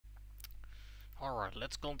Alright,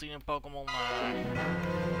 let's continue Pokemon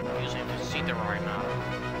using Vesita right now.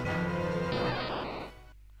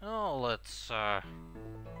 Oh, let's I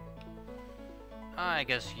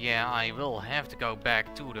guess, yeah, I will have to go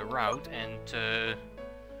back to the route and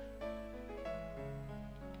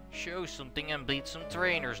show something and beat some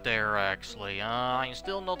trainers there, actually. I'm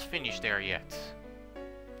still not finished there yet.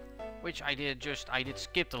 Which I did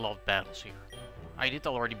skip a lot of battles here. I did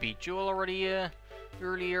already beat you earlier.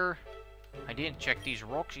 I didn't check these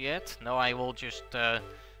rocks yet. No, I will just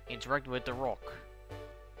interact with the rock.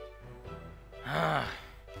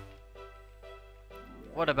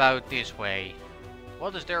 What about this way?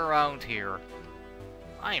 What is there around here?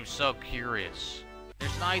 I am so curious.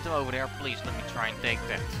 There's an item over there. Please let me try and take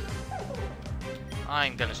that.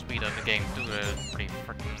 I'm gonna speed up the game to pretty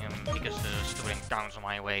freaking because the stupid encounters on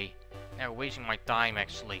my way. They're wasting my time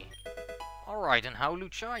actually. Alright, and how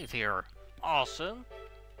Luchite here? Awesome.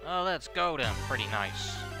 Let's go then. Pretty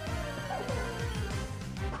nice.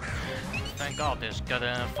 Thank God this got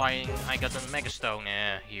I got a Mega Stone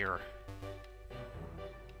here.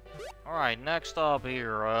 Alright, next up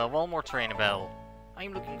here, one more trainer battle.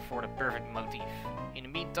 I'm looking for the perfect motif. In the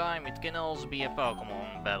meantime, it can also be a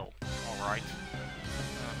Pokemon battle. Alright.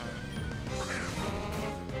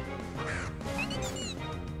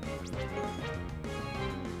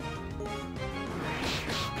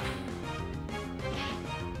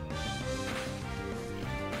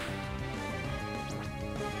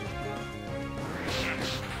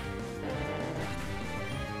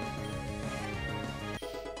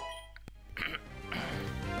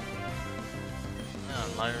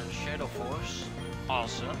 Iron Shadow Force,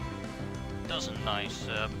 awesome. Doesn't nice,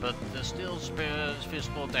 but still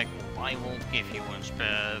physical attack move. I won't give you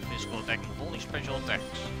a physical attack move, only special attacks.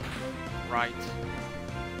 Right.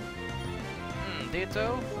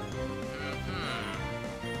 Ditto?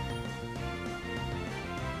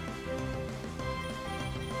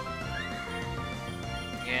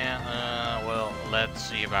 Yeah, well, let's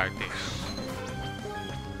see about this.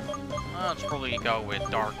 Let's probably go with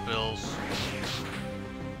Dark Pills.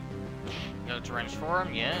 Go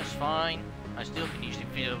transform, yes, fine. I still can easily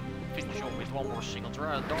finish off with one more single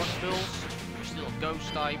Dark Pills. You're still a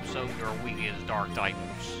Ghost type, so your weakest Dark type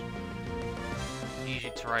moves. Easy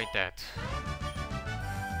to write that.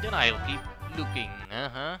 Then I'll keep looking,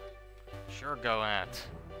 Sure, go ahead.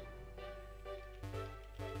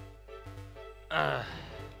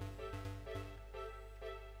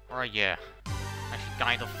 Alright, yeah. Actually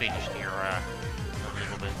kind of finished here, a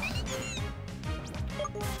little bit.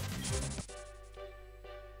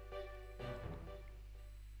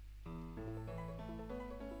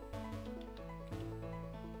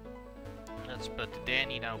 Let's put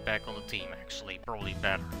Danny now back on the team, actually. Probably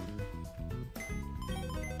better.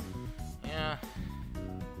 Yeah.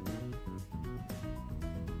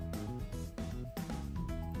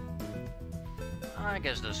 I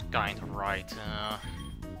guess that's kind of right.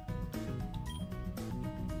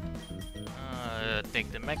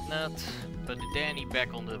 Take the magnet, put the Danny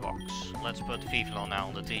back on the box. Let's put Vivillon now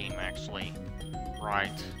on the team, actually.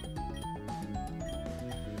 Right.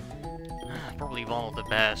 Probably one of the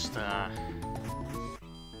best.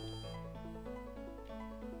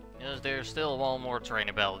 Yes, there's still one more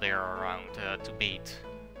trainer battle there around to beat.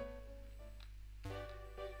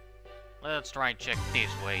 Let's try and check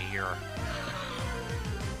this way here.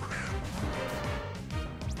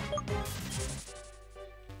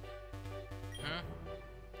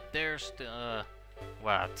 There's the...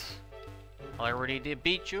 what? I already did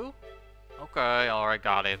beat you? Okay, alright,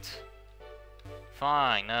 got it.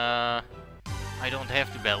 Fine, I don't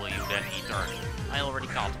have to battle you then either. I already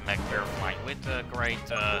got the Mech Bear of mine with great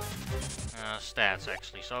stats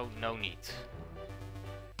actually, so no need.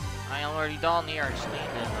 I already done here actually,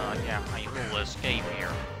 then yeah, I will escape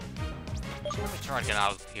here. So let me try to get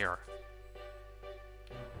out of here.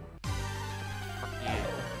 Fuck you.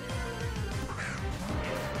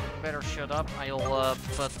 Better shut up. I'll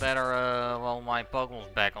put better well, my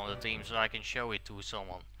Pokemon's back on the team so I can show it to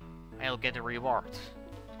someone. I'll get a reward.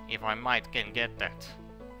 If I can get that.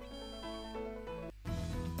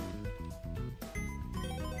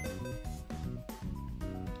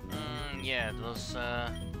 Yeah, it was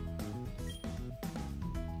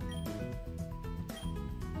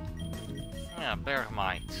yeah,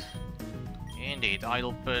 Bergmite. Indeed,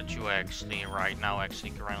 I'll put you actually right now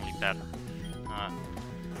currently better.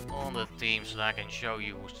 On the team so that I can show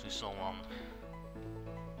you to someone.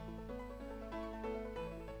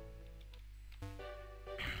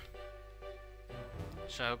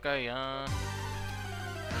 So okay,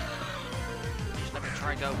 please let me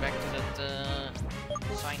try go back to that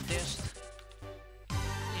scientist.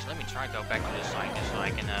 Please let me try to go back to the side so I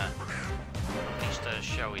can at least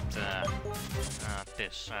show it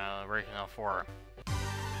this original form.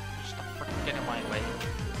 Stop freaking getting in my way.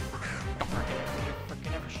 Don't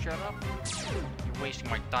freaking ever shut up. You're wasting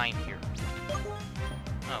my time here.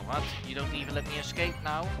 Oh, what? You don't even let me escape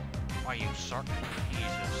now? Why, you suck?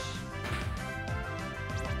 Jesus.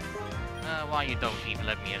 Why you don't even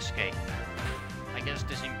let me escape? I guess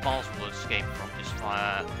it's impossible to escape from this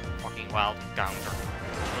fucking wild encounter.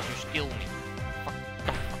 Because you skill me.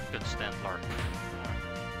 Fuck good Standler.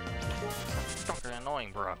 Fucking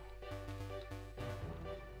annoying, bro.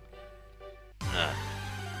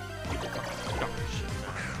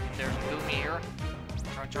 There's a Goomy here.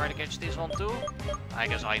 Try to catch this one too? I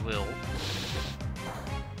guess I will.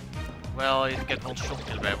 Well, it gets one shot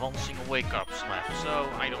killed by one single wake up slap, so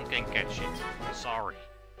I don't can catch it. Sorry.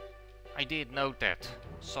 I did note that.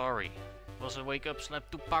 Sorry. Was a wake up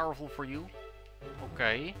slap too powerful for you?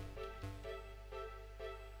 Okay.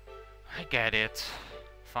 I get it.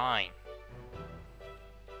 Fine.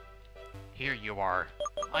 Here you are.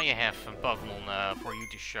 I have a Pokémon for you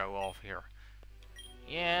to show off here.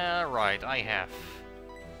 Yeah, right, I have.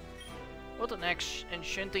 What an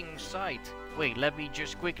enchanting sight. Wait, let me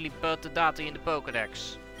just quickly put the data in the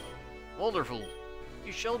Pokédex. Wonderful.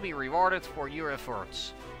 You shall be rewarded for your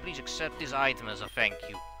efforts. Please accept this item as a thank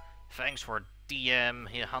you. Thanks for TM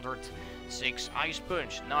 106 Ice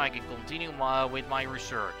Punch. Now I can continue with my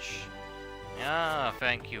research. Yeah,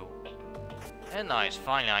 thank you. And nice,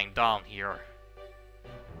 finally I'm down here.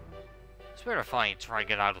 It's better fine to try to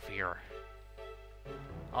get out of here.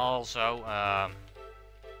 Also,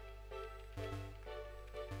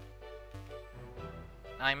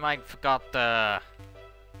 I might forgot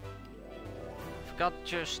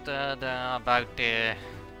just about the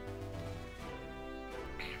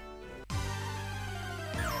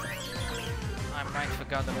I might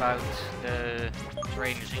forgot about the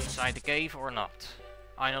trainers inside the cave or not.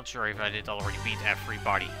 I'm not sure if I did already beat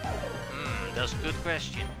everybody. That's a good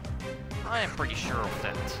question. I am pretty sure of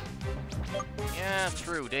that. Yeah,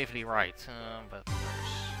 true, definitely right. But there's...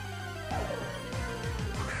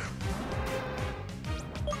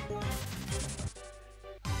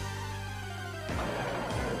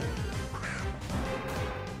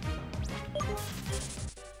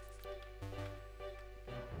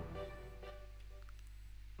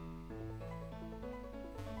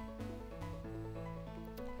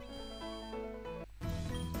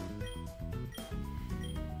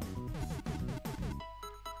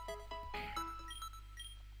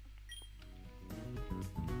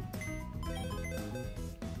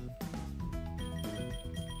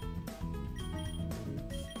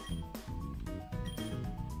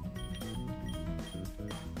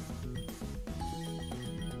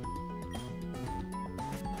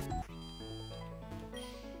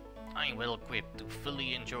 I'm well equipped to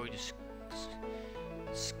fully enjoy the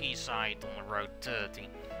ski site on the Road 13.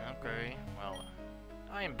 Okay, well,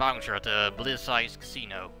 I am bouncer at the Bliss-Ice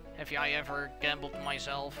Casino. Have I ever gambled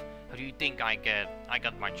myself? How do you think I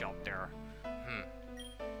got my job there?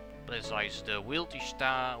 Bliss-Ice is the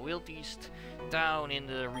wealthiest town in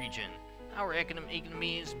the region. Our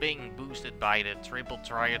economy is being boosted by the Triple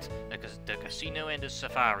Triad, the casino and the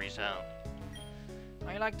Safari Zone.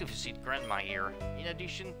 I like to visit Grandma here. In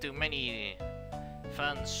addition to many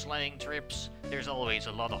fun sledding trips, there's always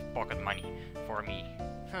a lot of pocket money for me.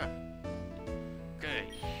 Okay.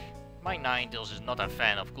 My Ninetales is not a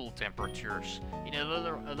fan of cool temperatures. In the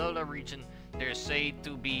Alola region, there's said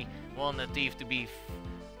to be one native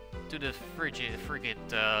to the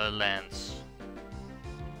frigid lands.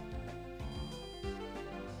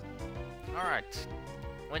 Alright.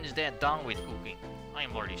 When is Dad done with cooking? I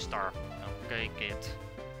am already starved. Okay, kid.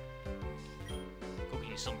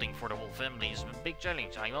 Cooking something for the whole family is a big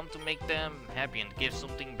challenge. I want to make them happy and give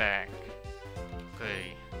something back.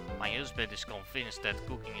 Okay. My husband is convinced that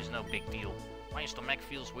cooking is no big deal. My stomach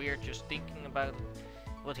feels weird just thinking about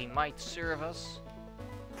what he might serve us.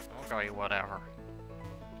 Okay, whatever.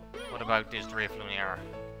 What about this Drifloon?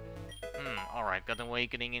 Alright, got an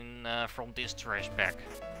awakening in from this trash bag.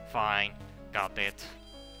 Fine, got it.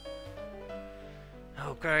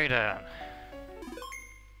 Okay then.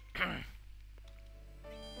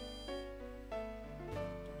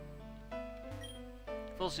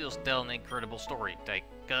 Fossils tell an incredible story. They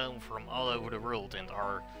come from all over the world and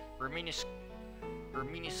are reminiscent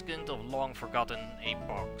of long-forgotten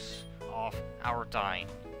epochs of our time.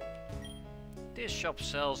 This shop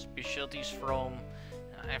sells specialties from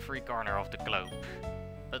every corner of the globe.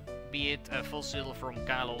 But be it a fossil from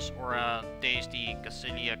Kalos or a tasty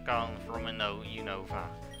Cassilia con from a Unova.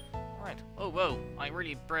 Alright. Oh, whoa. I'm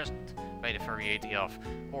really impressed by the variety of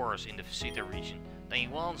horrors in the Vesita region. They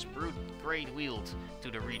once brought great wealth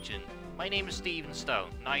to the region. My name is Steven Stone.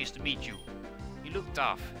 Nice to meet you. You look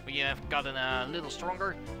tough, but you have gotten a little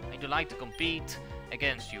stronger. I do like to compete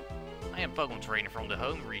against you. I am Pokemon trainer from the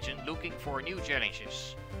home region, looking for new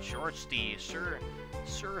challenges. Sir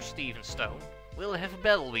Steven Stone. We'll have a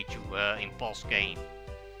battle with you in post-game.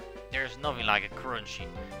 There's nothing like a crunchy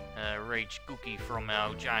rage cookie from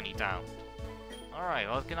Ojani Town. Alright,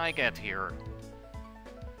 what can I get here?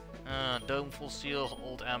 Dome fossil,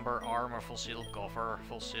 old amber, armor fossil, cover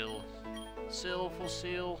fossil,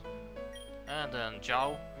 fossil, and then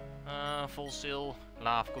Jow fossil,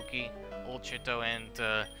 lava cookie, old chateau, and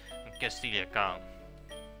Castilla Town.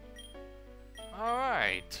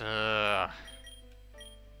 Alright,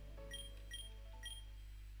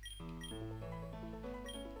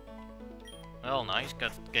 well, nice,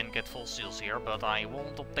 can get fossils here, but I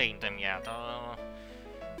won't obtain them yet.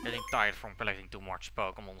 Getting tired from collecting too much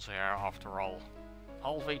Pokémon here after all.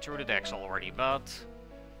 Halfway through the decks already, but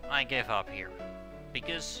I give up here.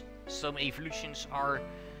 Because some evolutions are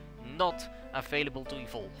not available to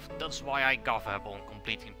evolve. That's why I gave up on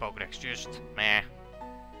completing Pokédex, just meh.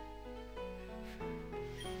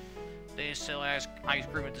 They sell ice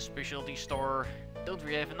cream at the specialty store. Don't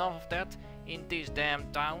we have enough of that in this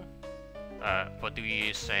damn town? What do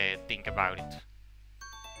you think about it?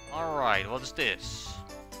 Alright, what is this?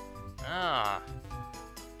 Ah.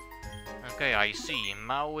 Okay, I see.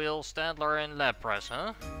 Mawil, Standler, and Lapras,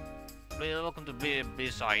 huh? Welcome to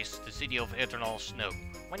Bliss Ice, the city of eternal snow.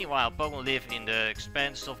 Many wild Pokemon live in the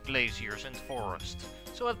expanse of glaciers and forest.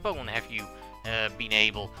 So what Pokemon have you been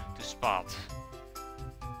able to spot?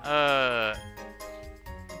 I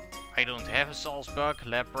don't have a Salzbug,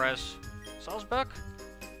 Lapras. Salzbug?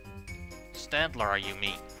 Standler, you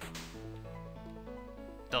mean?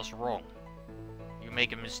 That's wrong. You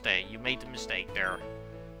make a mistake. You made a mistake there.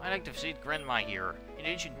 I like to visit Grandma here. In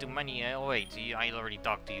addition to money, wait, I already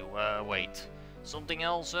talked to you. Wait. Something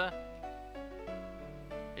else,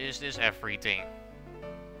 Is this everything?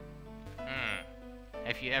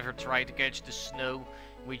 Have you ever tried to catch the snow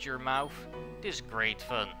with your mouth? This is great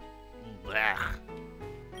fun. Blech.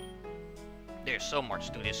 There's so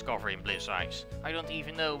much to discover in Bliss Ice. I don't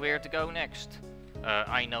even know where to go next.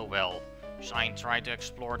 I know well. So I try to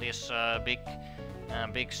explore this big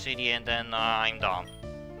city and then I'm done.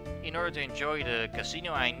 In order to enjoy the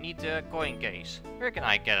casino, I need a coin case. Where can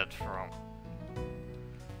I get it from?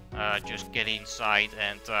 Just get inside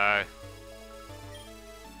and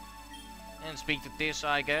speak to this,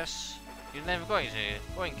 I guess. You don't have a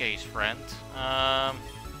coin case, friend.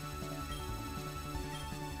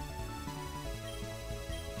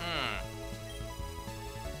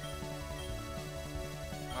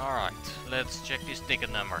 Alright, let's check this ticket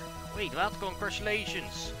number. Wait, what?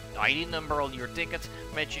 Congratulations! The ID number on your ticket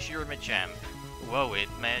matches your Machamp. Whoa, it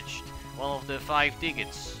matched one of the 5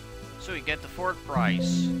 tickets. So you get the 4th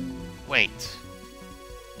prize. Wait,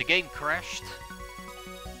 the game crashed?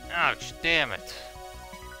 Ouch, damn it.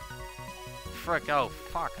 Frick, oh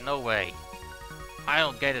fuck, no way. I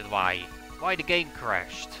don't get it, why the game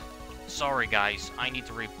crashed. Sorry guys, I need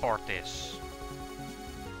to report this.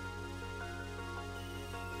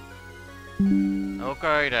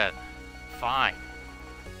 Okay then, fine.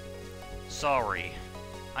 Sorry,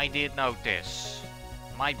 I did notice.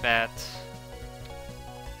 My bad.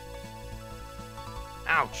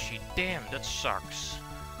 Ouch, damn, that sucks.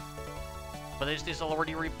 But is this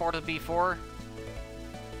already reported before?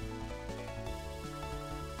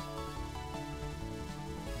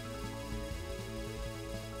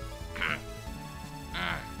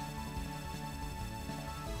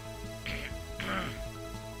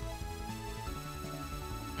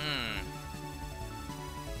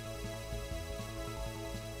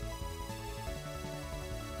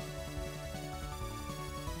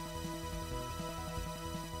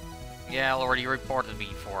 Yeah, already reported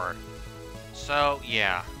before. So,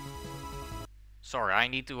 yeah. Sorry, I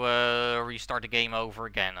need to restart the game over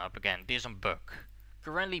again, There's a bug.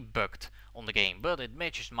 Currently bugged on the game, but it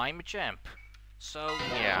matches my Machamp. So,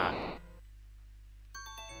 yeah.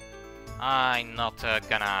 I'm not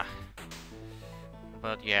gonna...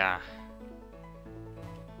 But, yeah.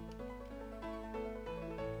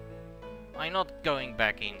 I'm not going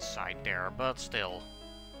back inside there, but still.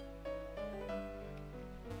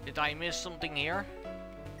 Did I miss something here?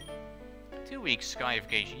 2 weeks Sky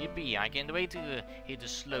vacation, yippee, I can't wait to hit the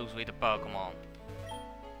slopes with the Pokémon.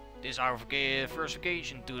 This is our first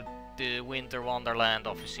vacation to the winter wonderland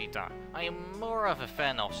of Vesita. I am more of a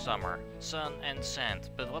fan of summer, sun and sand,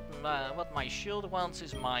 but what my shield wants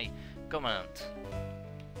is my command.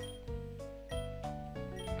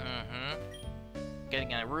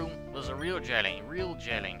 getting a room was a real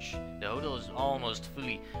challenge. The hotel is almost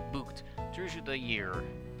fully booked through the year.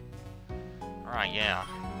 Alright, yeah.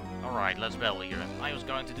 Alright, let's battle here. I was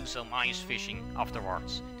going to do some ice fishing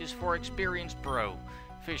afterwards. This is for experienced pro.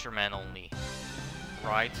 Fishermen only.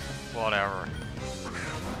 Right, whatever.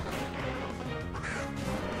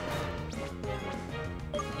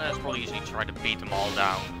 Let's probably easily try to beat them all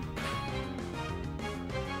down.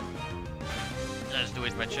 Let's do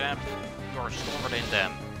it, my champ. You're stronger than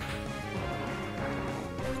them.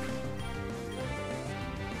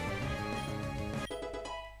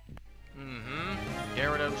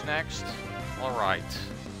 Gyarados next. Alright.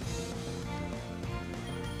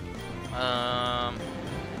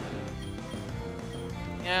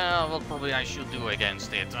 Yeah, what probably I should do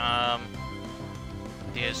against it.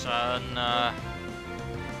 This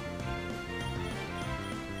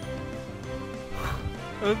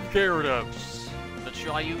Gyarados. But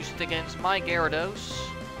should I use it against my Gyarados?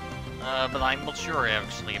 But I'm not sure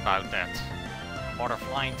actually about that. Water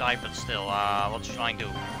flying type, but still, what should I do?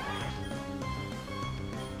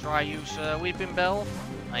 Try use Weeping Bell?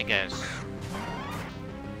 I guess.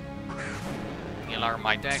 You learn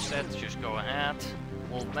my deck set, just go ahead.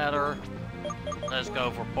 Won't matter. Let's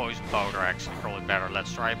go for Poison Powder, actually, probably better.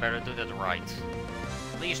 Let's try better do that right.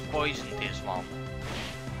 At least poison this one.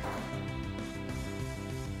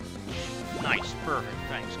 Nice, perfect,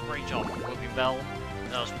 thanks. Great job, Weeping Bell.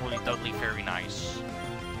 That was probably totally very nice.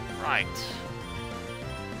 Right.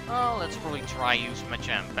 Oh, let's probably try use my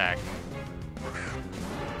champ back.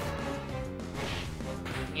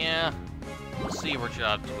 Yeah, let's see what you're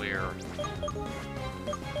up to here.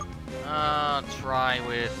 Try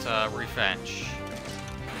with Revenge.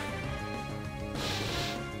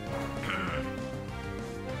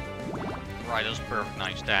 Right, that was perfect,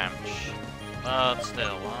 nice damage. But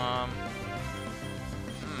still,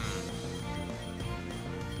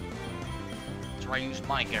 Try use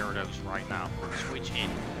my Gyarados right now. Switch in.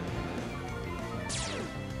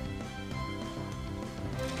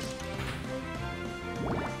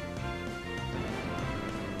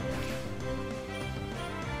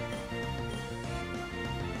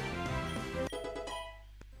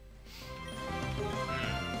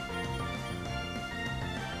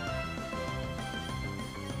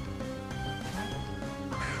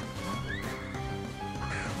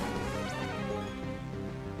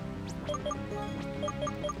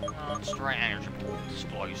 Let's try Energy Ball.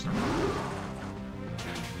 Destroys them.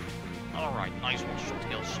 Alright, nice one-shot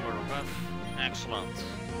kill Slurpuff. Excellent.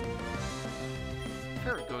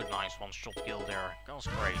 Very good, nice one-shot kill there. That was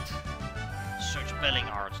great. Such belling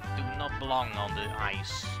arts do not belong on the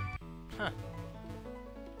ice. Huh.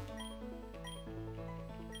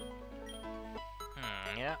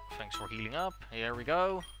 Yeah, thanks for healing up. Here we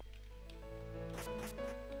go.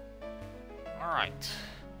 Alright.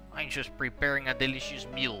 I'm just preparing a delicious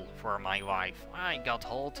meal for my wife. I got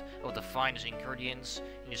hold of the finest ingredients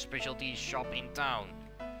in a specialty shop in town.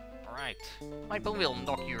 Alright. My bone will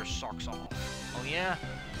knock your socks off. Oh yeah?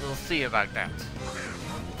 We'll see about that.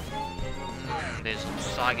 This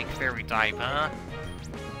psychic fairy type, huh?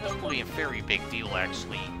 That's probably a very big deal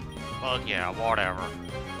actually. But yeah, whatever.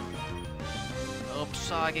 Oh,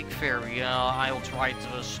 psychic fairy, I'll try to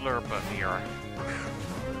Slurpuff here.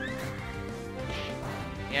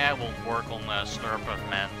 Yeah, it won't work on Slurpuff,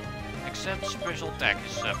 man. Except special attack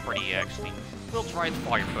is pretty actually. We'll try the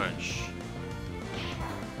Fire Punch.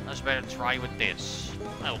 Let's better try with this.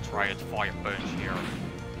 I'll try it Fire Punch here.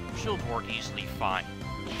 Should work easily fine.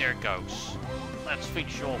 There it goes. Let's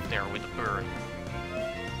finish you off there with a burn.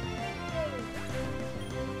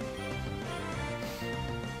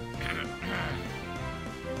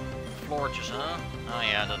 Florges, huh? Oh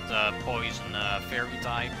yeah, that poison fairy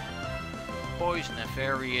type. Poison and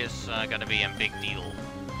fairy is gonna be a big deal.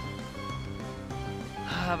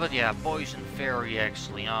 But yeah, poison fairy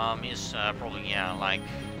actually is probably, yeah, like,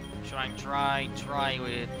 should I try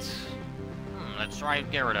with, let's try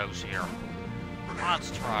with Gyarados here.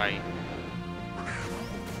 Let's try.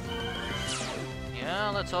 Yeah,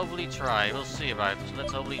 let's hopefully try. We'll see about it.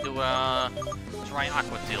 Let's hopefully do try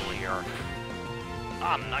Aqua Tail here.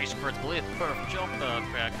 Nice critical hit. Perfect jump,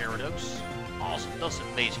 Gyarados. Awesome, that's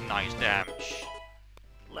amazing nice damage.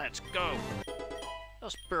 Let's go.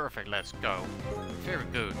 That's perfect, let's go. Very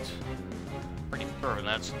good. Pretty perfect.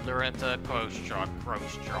 Let's learn Crow's Chop,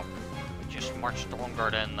 which is much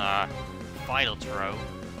stronger than Vital Throw.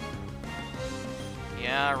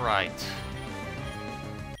 Yeah, right.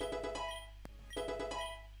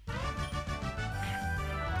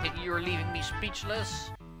 You're leaving me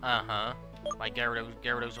speechless? Uh-huh. My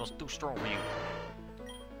Gyarados was too strong for you.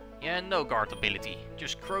 Yeah, no guard ability.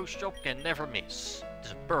 Just Crouch Chop can never miss.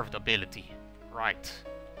 It's a perfect ability. Right.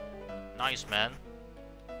 Nice, man.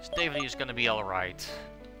 Stavely is gonna be alright.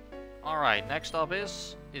 Alright, next up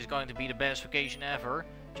is going to be the best vacation ever.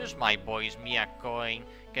 Just my boys, Miak coin,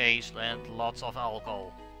 case and lots of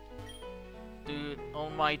alcohol.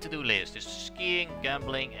 On my to-do list is skiing,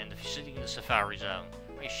 gambling and visiting the safari zone.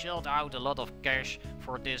 I shelled out a lot of cash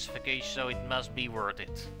for this vacation, so it must be worth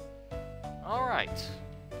it. Alright.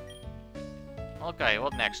 Okay,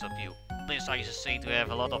 what next up you? This I just say to have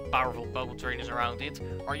a lot of powerful Pokemon trainers around it.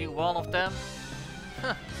 Are you one of them?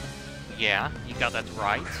 Huh. Yeah, you got that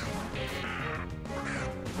right.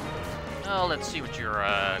 Well, let's see what your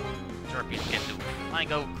Terpenes can do. I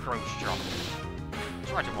go Crouch Chop.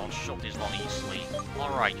 Try to one-shot this one easily.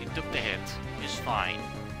 Alright, you took the hit. It's fine.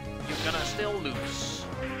 You're gonna still lose.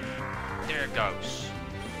 There it goes.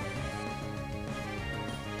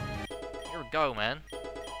 Here we go, man.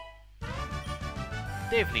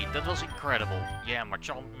 Dively, that was incredible. Yeah, my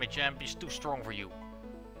champ is too strong for you.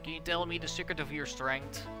 Can you tell me the secret of your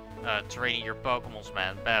strength? Training your Pokémons,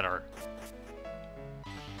 man, better.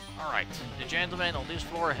 Alright, the gentleman on this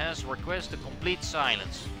floor has requested complete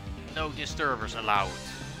silence. No disturbers allowed.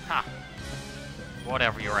 Ha!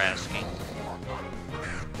 Whatever you're asking.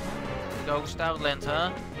 Ghost Outland,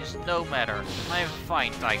 huh? Is no matter. I have a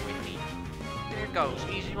fine type with me. There it goes,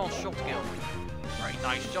 easy one-shot kill. Very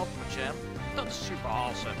nice job, Machamp. That's super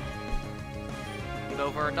awesome.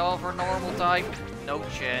 Go for another normal type. No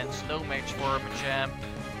chance, no match for Machamp.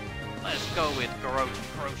 Let's go with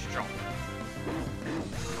Cross Chop.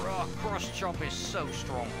 Cross Chop is so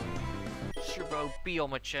strong. Super OP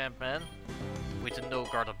on Machamp, man. With the no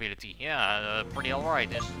guard ability. Yeah, pretty alright.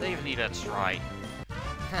 Definitely that's right.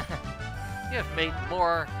 You have made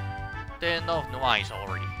more than enough noise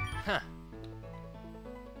already.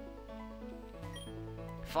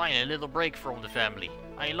 Fine, a little break from the family.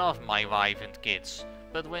 I love my wife and kids.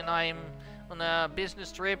 But when I'm on a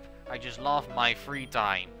business trip, I just love my free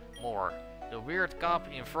time more. The weird cop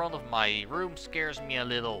in front of my room scares me a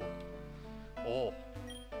little. Oh,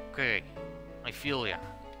 okay. I feel ya.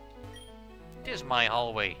 This is my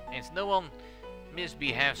hallway, and no one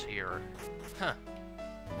misbehaves here. Huh.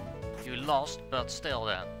 You lost, but still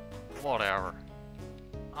then. Whatever.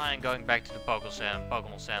 I am going back to the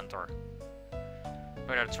Pokémon Center.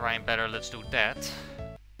 Better try and better, let's do that.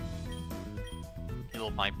 Heal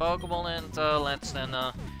my Pokémon and let's then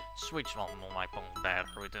switch one on my Pokemon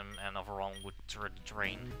better with them and overall with the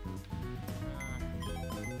train.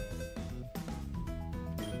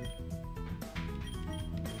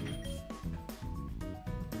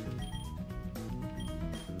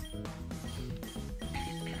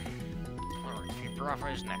 Alright,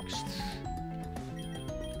 Vibrava is next.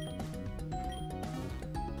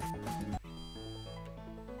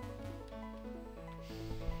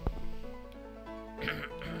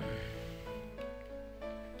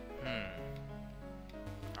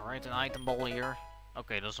 Alright, an item ball here.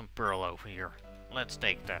 Okay, there's some pearl over here. Let's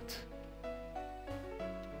take that.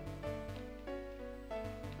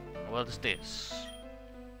 What is this?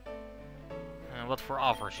 What for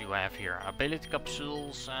offers you have here? Ability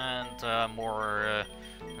capsules and more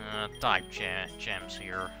type gems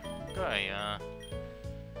here. Okay,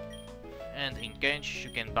 and incantations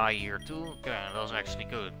you can buy here too. Okay, that's actually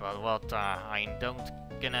good, but what I don't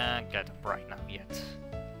gonna get up right now yet.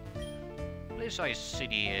 This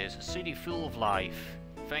city is a city full of life.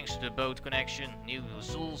 Thanks to the boat connection, new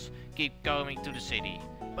souls keep coming to the city.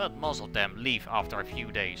 But most of them leave after a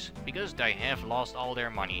few days, because they have lost all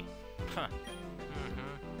their money.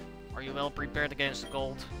 Are you well prepared against the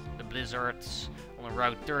cold? The blizzards on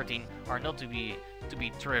Route 13 are not to be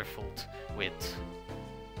trifled with.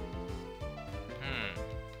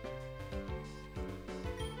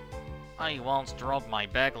 I once dropped my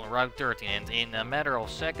bag on Route 13 and in a matter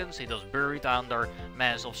of seconds it was buried under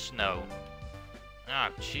mass of snow.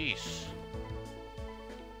 Ah, jeez.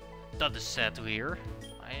 That is sad to hear.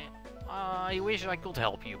 I wish I could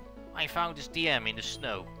help you. I found this DM in the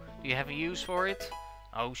snow. Do you have a use for it?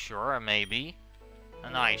 Oh sure, maybe. A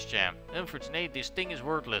nice gem. Unfortunately, this thing is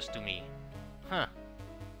worthless to me. Huh.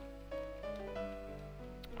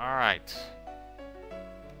 Alright.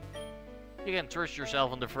 You can trust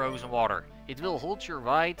yourself on the frozen water. It will hold your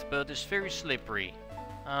weight, but is very slippery.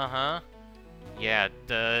 Uh-huh. Yeah,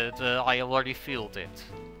 I already felt it.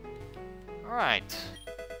 Alright.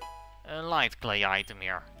 A light clay item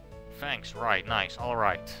here. Thanks, right, nice,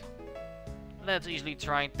 alright. Let's easily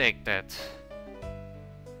try and take that.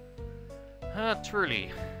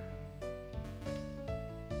 Truly.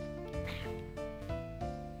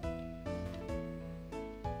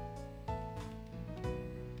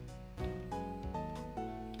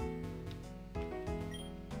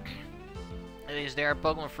 Is there a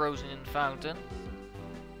Pokemon frozen in the fountain?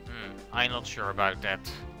 I'm not sure about that.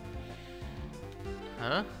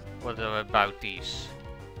 Huh? What about these?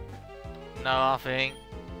 Nothing.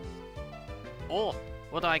 Oh,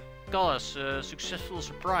 what I call a successful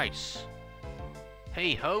surprise.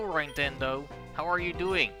 Hey ho, Nintendo. How are you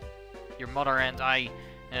doing? Your mother and I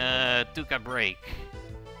took a break.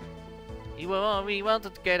 We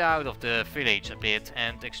wanted to get out of the village a bit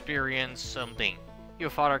and experience something. Your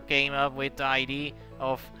father came up with the idea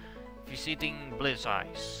of visiting Bliss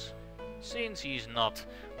Eyes. Since he's not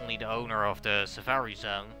only the owner of the Safari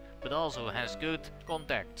Zone, but also has good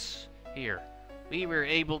contacts here, we were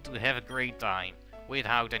able to have a great time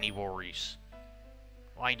without any worries.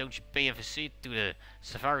 Why don't you pay a visit to the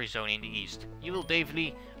Safari Zone in the east? You will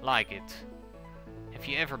definitely like it. Have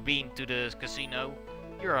you ever been to the casino?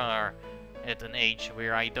 You are at an age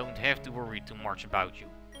where I don't have to worry too much about you.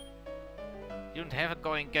 You don't have a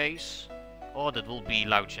coin case? Oh, that will be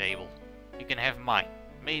loungeable. You can have mine.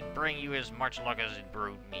 May it bring you as much luck as it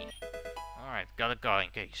brought me. Alright, got a coin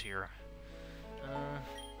case here.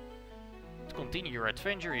 To continue your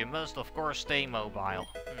adventure, you must of course stay mobile.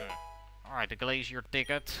 Alright, the glacier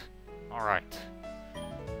ticket. Alright.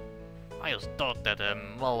 I just thought that the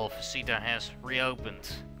Mall of Vesita has reopened.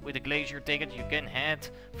 With the glacier ticket you can head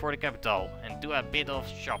for the capital and do a bit of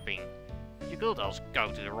shopping. You could also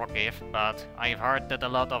go to the Rock Cave, but I've heard that a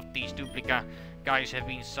lot of these duplicate guys have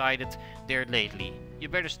been sighted there lately. You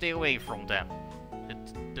better stay away from them.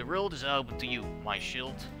 The world is open to you, my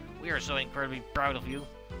shield. We are so incredibly proud of you.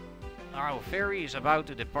 Our ferry is about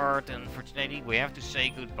to depart and unfortunately we have to say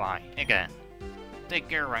goodbye again. Take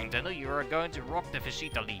care, Nintendo, you are going to rock the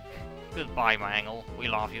Vesita League. Goodbye, my angel, we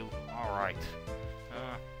love you. Alright.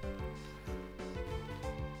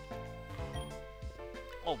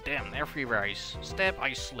 Oh damn, everywhere I step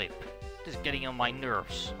I slip. This is getting on my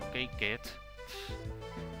nerves. Okay, kid.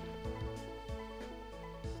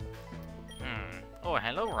 Oh,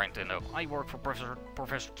 hello, Nintendo. I work for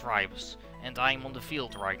Professor Tribes, and I'm on the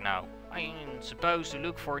field right now. I'm supposed to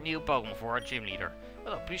look for a new Pokemon for our gym leader.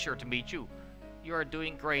 Well, I'm pleasure to meet you. You are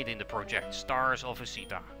doing great in the project Stars of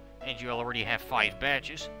Vesita, and you already have 5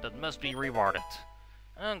 badges that must be rewarded.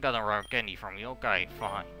 I'm gonna rare candy from you. Okay,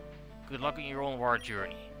 fine. Good luck on your onward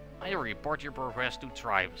journey. I report your progress to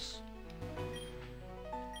Tribes.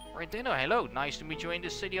 Nintendo, hello. Nice to meet you in the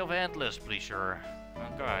city of Endless, pleasure.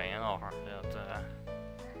 Okay, and over that.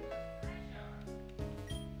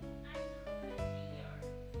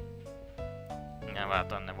 Yeah, well,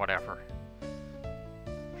 then whatever.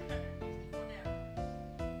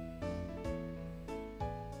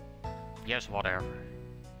 Yes, whatever.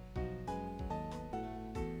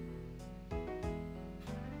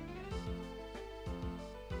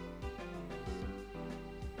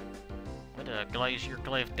 With a Glacier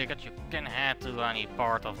Cliff ticket, you can head to any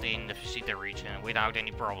part of the Vesita region without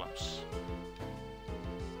any problems.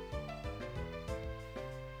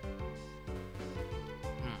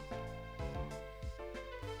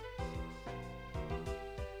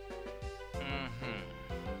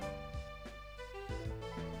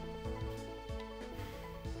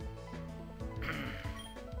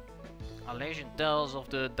 A legend tells of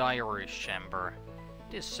the Diary Chamber.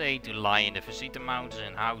 It is said to lie in the Vesita Mountains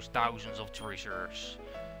and house thousands of treasures.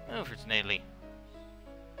 Unfortunately,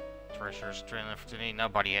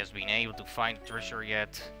 nobody has been able to find the treasure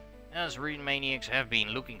yet, as real maniacs have been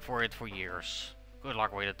looking for it for years. Good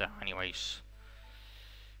luck with it anyways.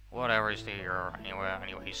 Whatever is there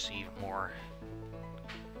anyways, even more.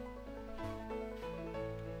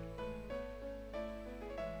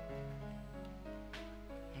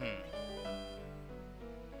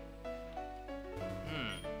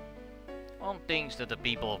 One thinks that the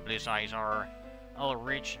people of Bliss Eyes are all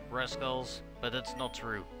rich rascals, but that's not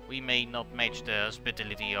true. We may not match the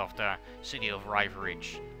hospitality of the city of River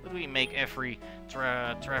Ridge, but we make every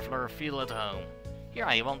traveler feel at home. Here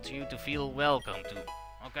I want you to feel welcome too.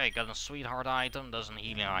 Okay, got a sweetheart item, there's an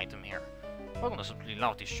healing item here. Pokemon absolutely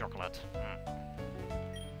love this chocolate.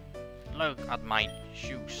 Look at my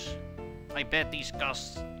shoes. I bet these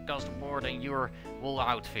cost more than your wool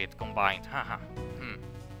outfit combined. Haha.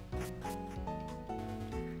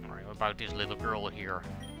 Alright, what about this little girl here?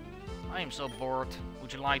 I am so bored.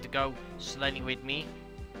 Would you like to go sledding with me?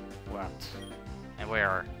 What? And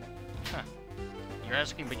where? Huh. You're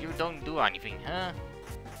asking, but you don't do anything, huh?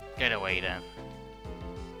 Get away then.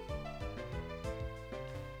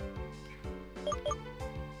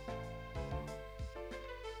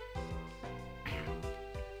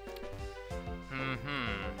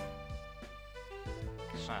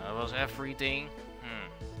 So that was everything.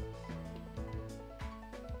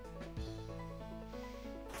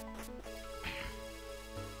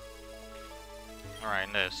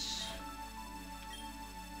 Alright, this.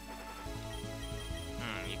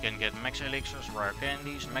 You can get max elixirs, rare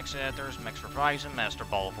candies, max ethers, max revives, and master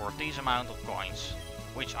ball for this amount of coins,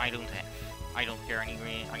 which I don't have. I don't care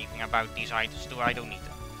anything about these items too, I don't need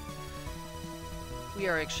them. We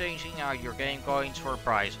are exchanging out your game coins for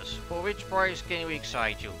prizes. For which prize can we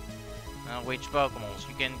excite you? Which Pokémons?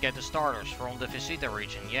 You can get the starters from the Vesita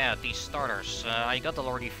region. Yeah, these starters. I got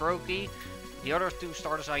already Froakie. The other two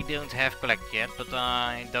starters I don't have collected yet, but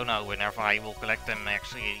I don't know whenever I will collect them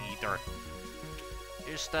actually either.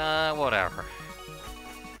 Just whatever.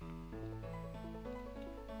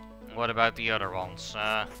 What about the other ones?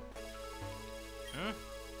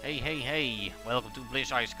 Hey, welcome to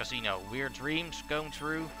Bliss Ice Casino. Weird dreams come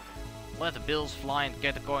true. Let the bills fly and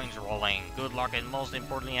get the coins rolling. Good luck and most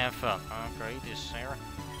importantly have fun. Okay, this here.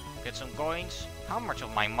 Get some coins. How much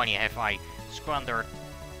of my money have I squandered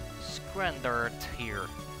here?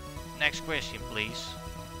 Next question, please.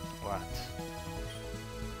 What?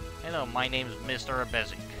 Hello, my name is Mr.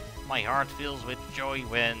 Basic. My heart fills with joy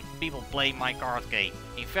when people play my card game.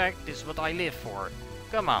 In fact, this is what I live for.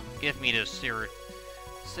 Come on, give me the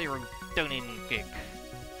serotonin kick.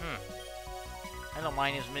 Hello,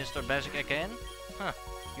 my name is Mr. Basic again. Huh,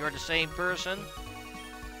 you're the same person?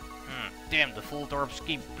 Damn, the Voltorbs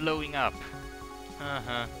keep blowing up.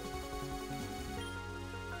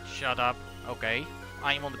 Shut up. Okay,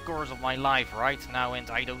 I am on the course of my life right now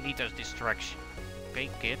and I don't need this distraction. Okay,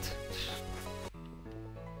 kid.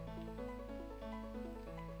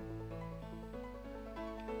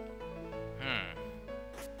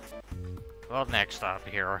 What next up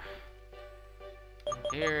here?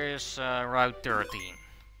 Here's Route 13.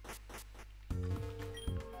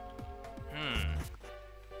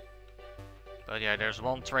 But yeah, there's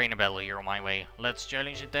one trainer battle here on my way. Let's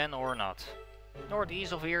challenge it then or not.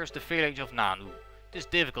 Northeast of here is the village of Nanu. It is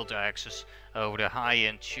difficult to access over the high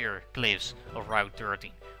and sheer cliffs of Route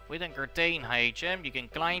 13. With an Curtain HM you can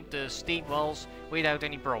climb the steep walls without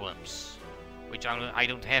any problems. Which I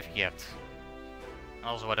don't have yet.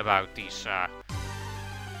 Also, what about these,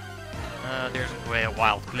 there's a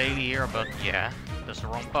wild Glalie here, but yeah, that's the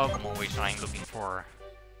wrong Pokemon which I'm looking for.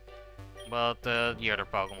 But the other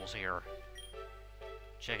Pokémon's here.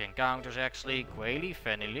 Check encounters actually. Glalie,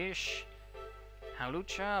 Vanillish,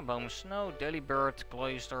 Hawlucha, Bone Snow, Delibird,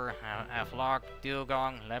 Cloyster, Havlock,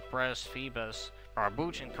 Dilgong, Lapras, Phoebus,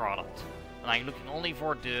 Barboach and Crawdad. And I'm looking only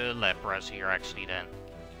for the Lapras here actually then.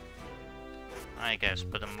 I guess,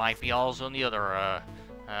 but it might be also on the other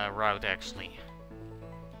route actually.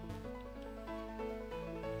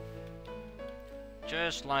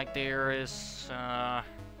 Just like there is,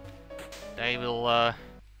 they will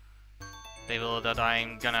that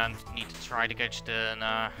I'm gonna need to try to catch the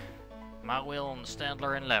Mawile and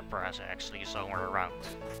Standler and Lapras actually somewhere around.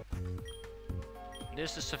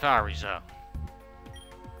 This is Safari Zone.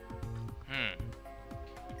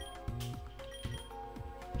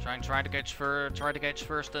 Try to catch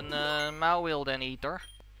first an Mawile then Ether.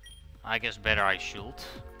 I guess better I should.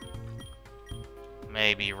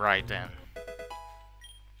 Maybe right then.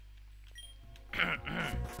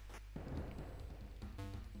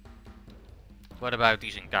 What about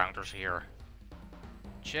these encounters here?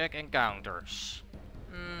 Check encounters.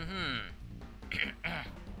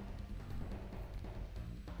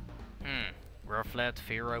 Rufflet,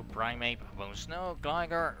 Fero, Primeape, Bone Snow,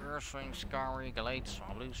 Gligar, Earthwing, Scary, Galate,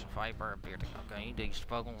 Swablu, Viper, Bearding. Okay, these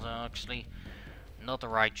Pokemon are actually not the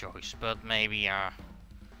right choice, but maybe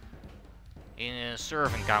in a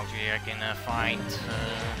surf encounter I can find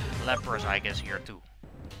Lapras, I guess, here too.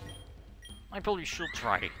 I probably should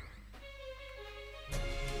try.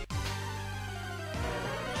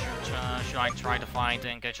 Should I try to find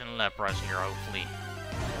and catch a Lapras here, hopefully.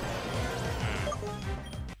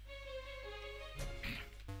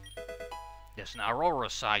 There's an Aurora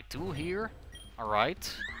side too here.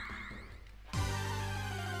 Alright.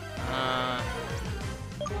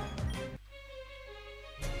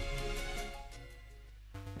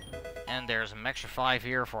 And there's a Max 5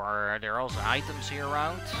 here for there are also items here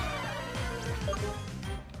around.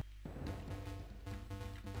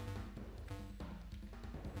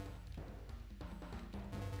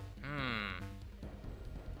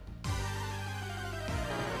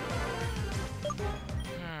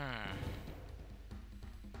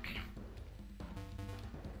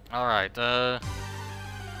 Alright,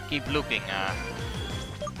 keep looking.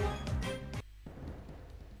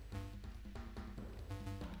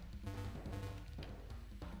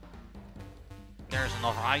 There's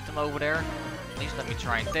another item over there. At least let me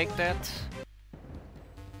try and take that.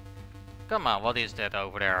 Come on, what is that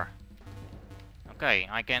over there? Okay,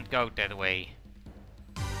 I can't go that way.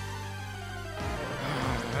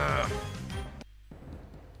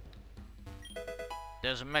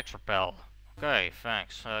 There's a max repel. Okay,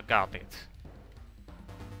 thanks. Got it.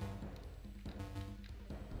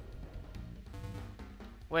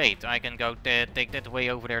 Wait, I can go take that way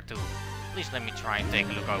over there too. Please let me try and take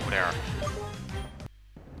a look over there.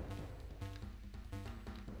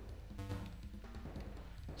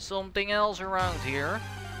 Something else around here?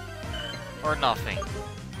 Or nothing?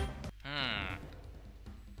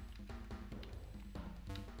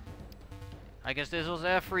 I guess this was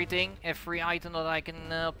everything, every item that I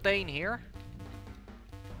can obtain here.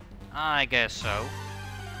 I guess so.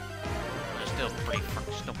 There's still pretty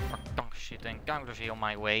shit encounters here on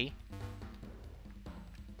my way.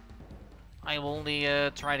 I will only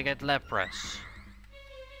try to get Lapras.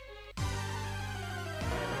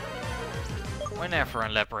 Whenever a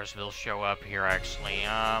Lapras will show up here, actually.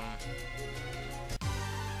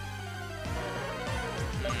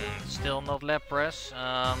 Still not Lapras.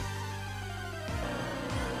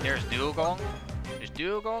 There's Dugong. There's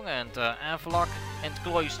Dugong and Avlok and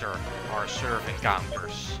Cloyster are serve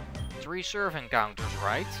encounters. 3 serve encounters,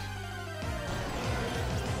 right?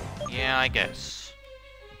 Yeah, I guess.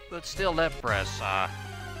 But still Lapras.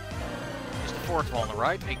 Is the 4th one,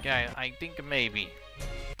 right? I think maybe.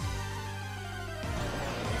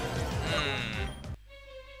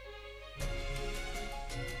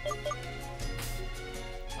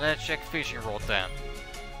 Let's check fishing rod then.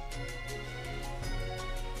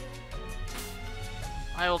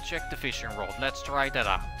 I will check the fishing rod. Let's try that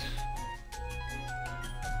out.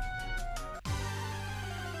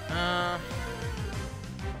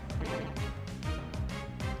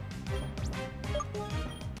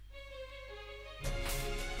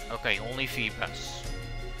 Okay, only Phoebus.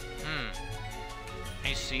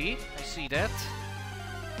 I see that.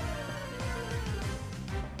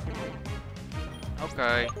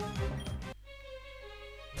 Okay.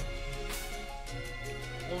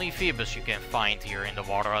 Only Phoebus you can find here in the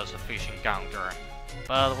water as a fish encounter.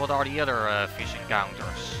 But what are the other fish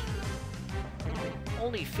encounters?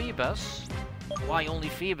 Only Phoebus? Why only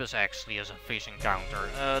Phoebus actually as a fish encounter?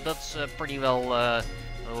 That's pretty well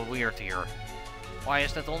weird here. Why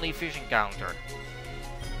is that only fish encounter?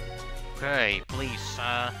 Okay, please.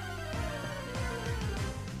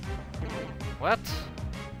 What?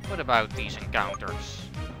 What about these encounters?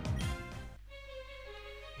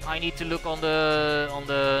 I need to look on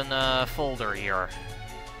the folder here.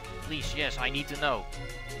 Please, yes, I need to know.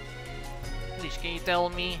 Please, can you tell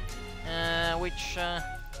me which?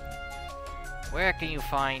 Where can you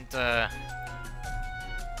find?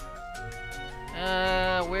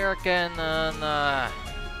 Where can?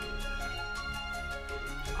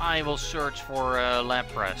 I will search for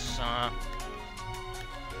Lapras.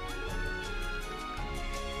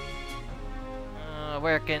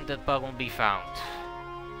 Where can that Pokemon be found?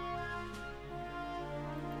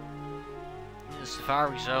 The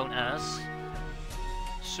Safari Zone as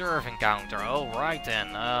Serve Encounter. Oh, right then.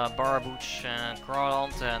 Barbuch,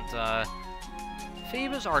 Crawlant, and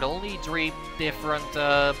Phoebus are the only 3 different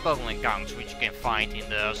Pokemon encounters which you can find in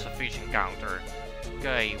the Fish Encounter.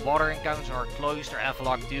 Okay, water encounters are Cloyster,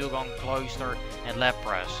 Avlok, Dugong, Cloyster, and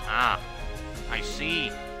Lapras. Ah, I see.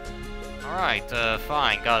 Alright,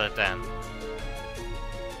 fine, got it then.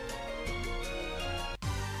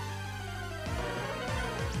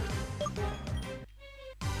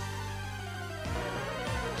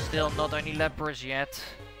 Still not any Lapras yet.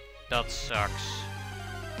 That sucks.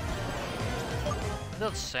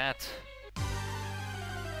 That's sad.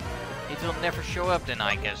 It will never show up then,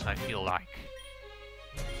 I guess, I feel like.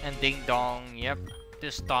 And Ding Dong, yep,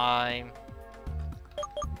 this time.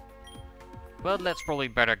 But let's probably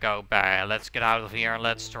better go back. Let's get out of here and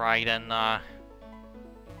let's try then.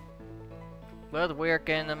 But where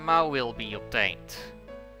can a Mawile be obtained?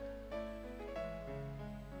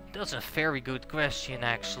 That's a very good question,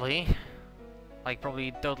 actually. Like,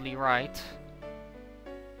 probably totally right.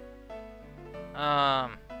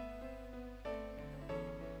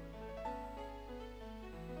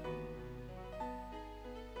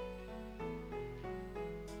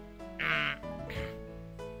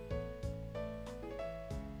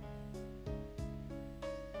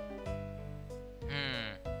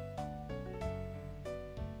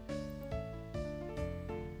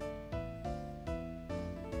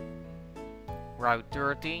 Route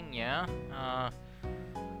 13, yeah.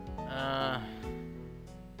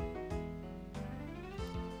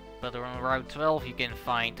 But on Route 12 you can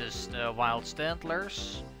find this wild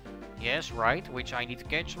Standlers. Yes, right, which I need to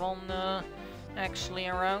catch one actually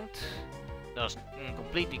around. That's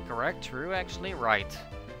completely correct, true actually, right.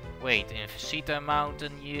 Wait, in Vesita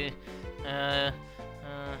Mountain you...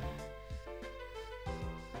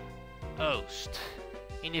 Oost.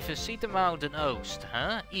 In the Vesita Mountain Oost,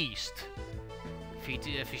 huh? East.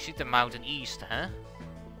 Vesita Mountain East, huh?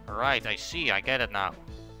 Alright, I see, I get it now.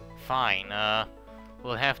 Fine,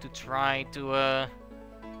 we'll have to try to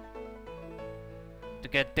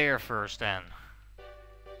get there first then.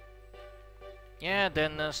 Yeah,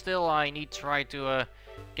 then still I need to try to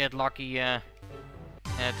get lucky to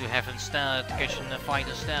have to catch and find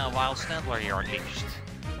a wild Standler here at least.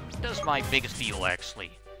 That's my biggest deal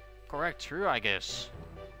actually. Correct, true I guess.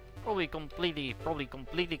 Probably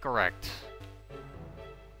completely correct.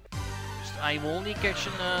 I will only catch a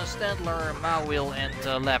Standler, Mawil and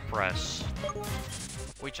Lapras.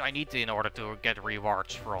 Which I need in order to get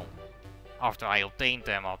rewards from. After I obtained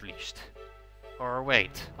them at least. Or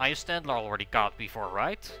wait, I Standler already got before,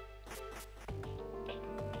 right?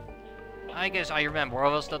 I guess I remember, or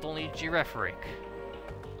was that only Giraffaric?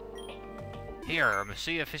 Here,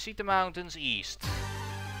 Vesita Mountains East.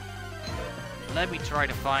 Let me try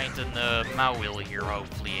to find a Mawil here,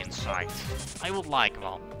 hopefully, inside. I would like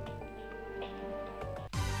one.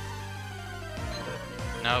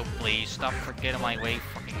 No, please, stop getting my way,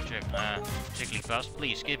 fucking Jigglypuff.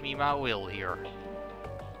 Please, give me Mawil here.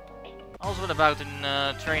 Also, what about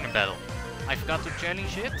a trainer battle? I forgot to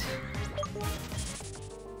challenge it?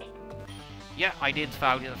 Yeah, I didn't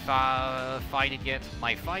fight it yet.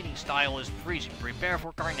 My fighting style is freezing. Prepare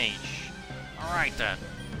for carnage. Alright then.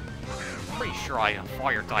 Pretty sure I have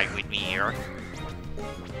fire type with me here.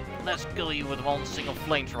 Let's kill you with one single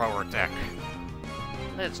flamethrower attack.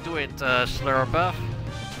 Let's do it, Slurpuff.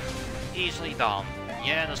 Easily done.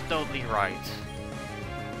 Yeah, that's totally right.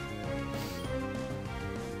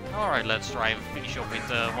 Alright, let's try and finish off with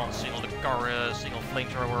one single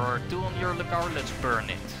flamethrower or two on your Lucario. Let's burn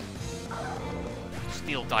it.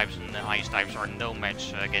 Steel types and ice types are no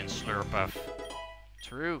match against Slurpuff.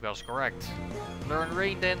 True, that's correct. Learn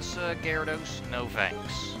Rain Dance, Gyarados? No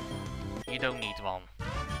thanks. You don't need one.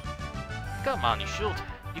 Come on, you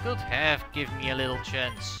could have given me a little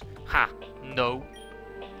chance. Ha, no.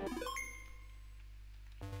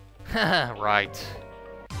 Haha, right.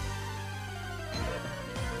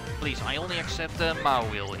 Please, I only accept the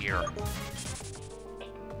Mawil here.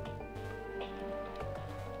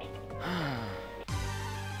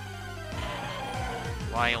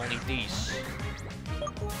 Why only these?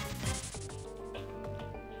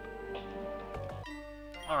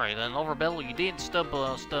 Alright, another battle. You didn't stumble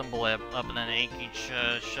up in an 8-inch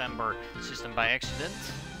chamber system by accident?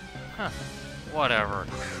 Huh, whatever.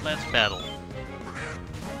 Let's battle.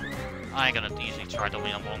 I'm gonna easily try to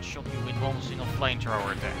one-shot you with one single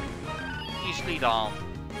flamethrower attack. Easily done.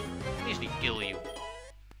 Easily kill you.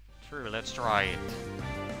 True, let's try it.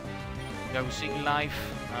 Go single life.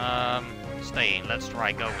 Stay in. Let's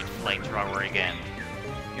try go with flamethrower again.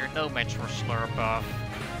 You're no match for Slurpuff.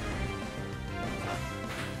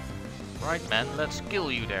 Right, man. Let's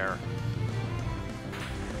kill you there.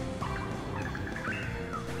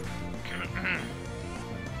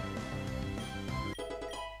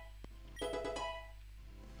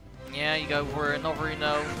 Yeah, you go for another,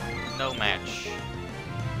 no match.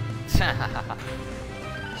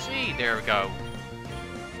 See, there we go.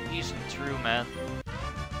 Easily true, man.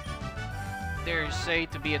 There's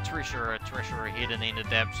said to be a treasure hidden in the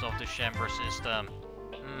depths of the chamber system.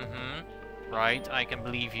 Mm-hmm. Right, I can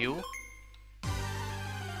believe you.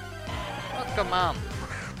 Oh, come on.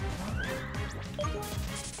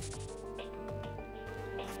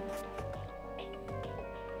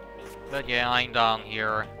 But yeah, I'm down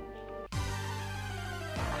here.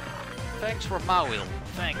 Thanks for Mawil.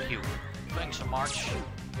 Thank you. Thanks so much.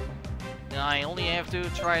 Now I only have to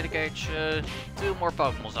try to catch 2 more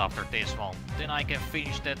Pokémon after this one. Then I can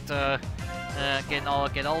finish that, get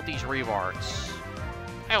all these rewards.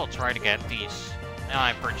 I will try to get these. And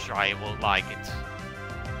I'm pretty sure I will like it.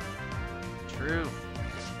 True.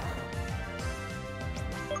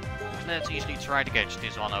 Let's easily try to catch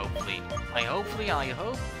this one, hopefully. I hope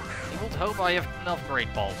I have enough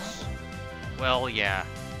Great Balls. Well, yeah.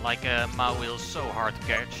 Like, Mawil is so hard to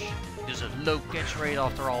catch. There's a low catch rate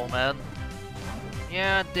after all, man.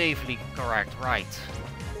 Yeah, definitely correct, right.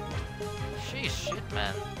 Jeez, shit,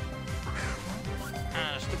 man.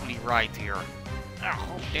 Stupidly right here.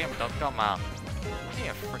 Oh, damn it, come on.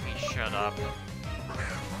 Yeah, freaking shut up.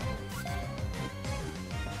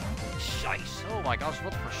 Shice. Oh my gosh,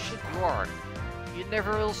 what for shit you are. You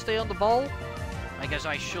never will stay on the ball? I guess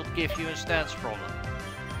I should give you a stats problem.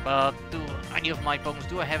 But do any of my Pokemon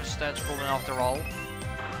do I have a stats problem after all?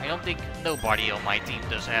 I don't think nobody on my team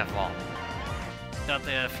does have one.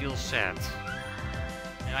 That feels sad.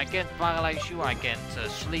 And I can't paralyze you, I can't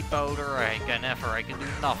sleep powder, I can do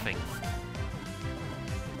nothing.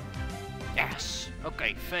 Yes!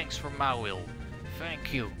 Okay, thanks for my will.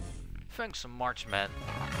 Thank you. Thanks so much, man.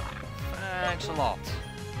 Thanks a lot.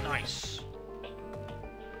 Nice.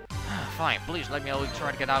 Fine, please let me only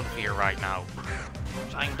try to get out of here right now.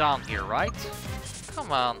 I'm down here, right?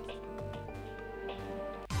 Come on.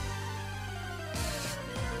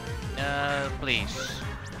 Please.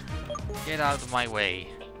 Get out of my way.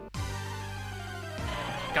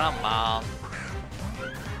 Come on.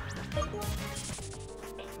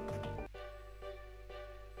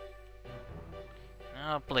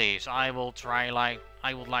 Please, I would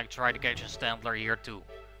like try to catch a Standler here too,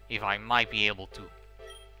 if I might be able to.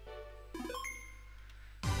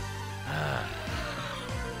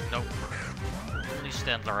 Nope. Only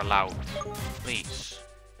Standler allowed. Please.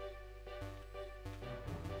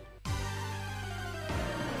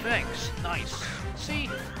 Thanks. Nice. See?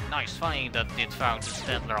 Nice. Funny that it found the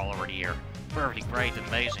Standler already here. Perfectly great.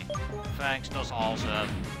 Amazing. Thanks. That's awesome.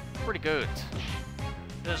 Pretty good.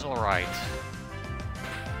 That's alright.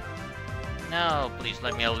 Now, please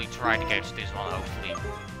let me only try to catch this one, hopefully.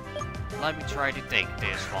 Let me try to take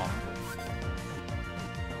this one.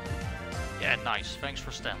 Yeah, nice. Thanks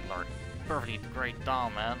for Standler. Perfectly great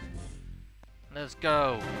down, man. Let's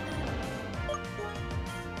go.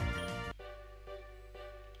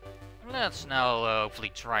 Let's now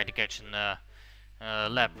hopefully try to catch an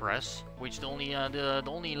Lapras, which is the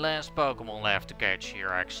only last Pokemon left to catch here,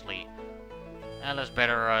 actually. And let's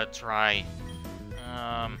better try.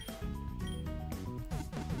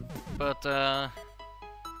 But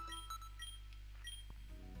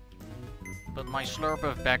my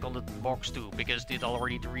Slurpuff back on the box too, because it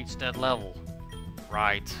already reached that level.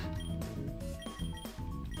 Right.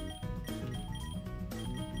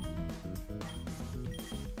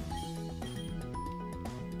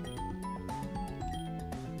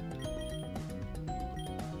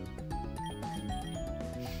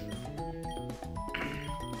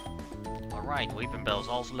 Alright, Weeping Bell is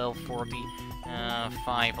also level 40.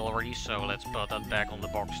 5 already, so let's put that back on the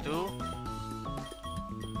box too.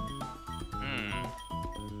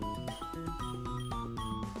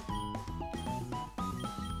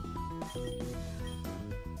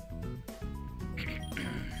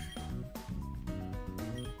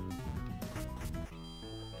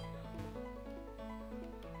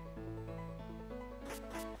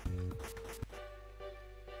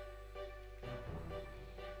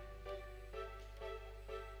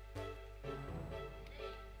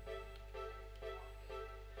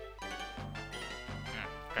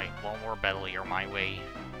 Okay, one more battle here my way.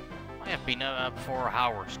 I have been up for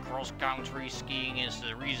hours. Cross-country skiing is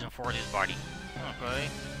the reason for this, buddy. Okay,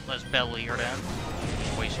 let's battle here then.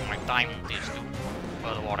 Wasting my time on this too.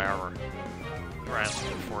 But whatever. You're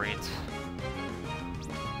asking for it.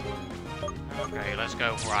 Okay, let's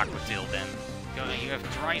go for Aqua Tail then. You have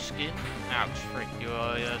dry skin? Ouch, frick.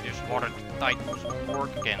 There's water type won't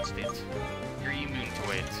work against it. You're immune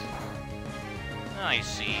to it. I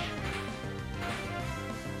see.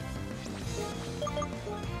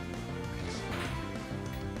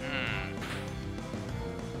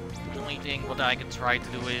 The only thing what I can try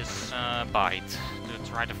to do is bite. To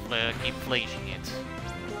try to keep flashing it.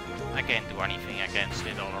 I can't do anything against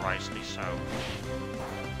it otherwise, so.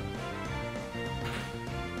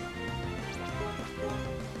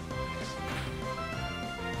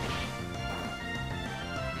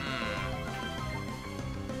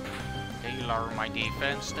 Lower my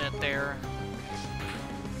defense stat there.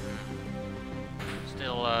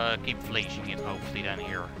 Still keep flashing it hopefully then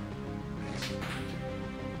here.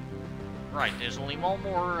 Right, there's only one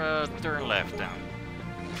more turn left then.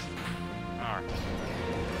 Alright.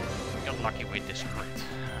 Got lucky with this crit.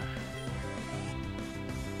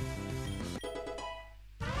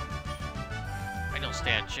 I don't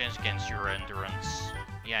stand a chance against your endurance.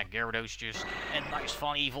 Yeah, Gyarados just and nice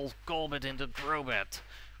fun evil Golbat into Crobat.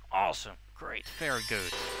 Awesome. Great, very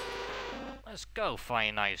good. Let's go,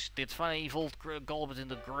 fine, nice. Did Fun Evolved Golbat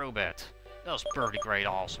into Crobat. That was pretty great,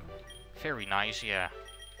 awesome. Very nice, yeah.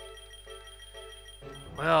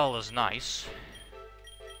 Well, that's nice.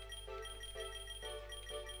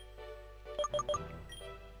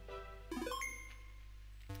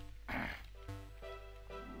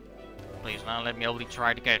 Please, now let me only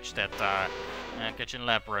try to catch that, catching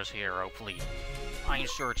Lapras here, hopefully. I'm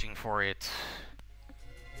searching for it.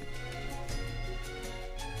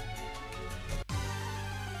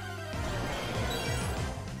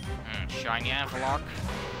 Shiny Avalok?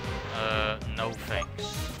 No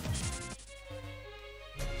thanks.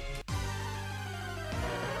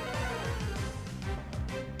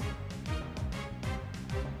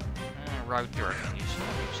 Route 30. These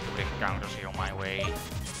stupid encounters here on my way.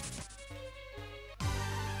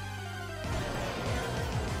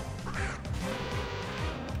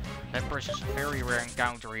 Lapras is a very rare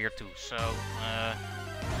encounter here too, so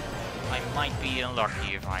I might be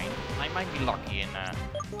unlucky if I might be lucky in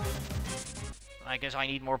I guess I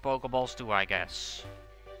need more Pokeballs too, I guess.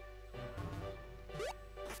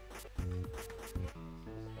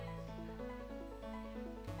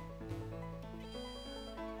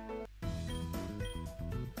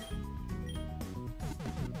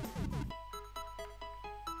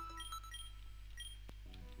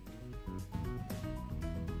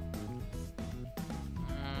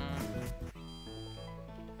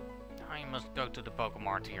 I must go to the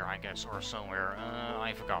Pokemart here, I guess, or somewhere.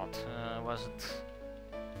 I forgot. Was it?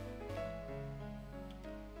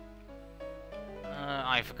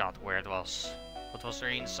 I forgot where it was. What was there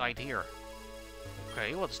inside here?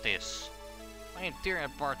 Okay, what's this? I am tearing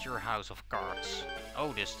apart your house of cards.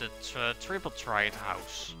 Oh, this is the Triple Triad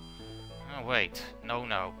house. Oh, wait. No.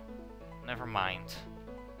 Never mind.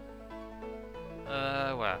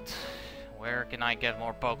 What? Where can I get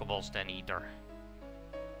more Pokeballs than either?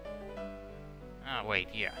 Ah, wait,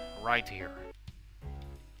 yeah, right here.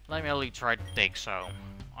 Let me only try to take some.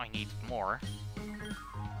 I need more.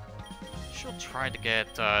 Should try to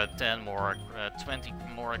get 10 more, 20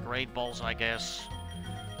 more Great Balls, I guess.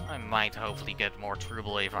 I might hopefully get more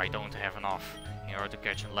Trouble if I don't have enough in order to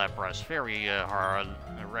catch a Lapras. Very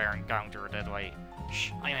rare encounter that way.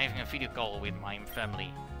 Shh, I'm having a video call with my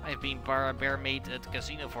family. I've been bear maid at the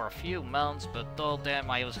casino for a few months, but told them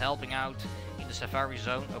I was helping out in the Safari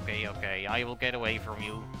Zone. Okay, I will get away from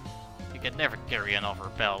you. You can never carry enough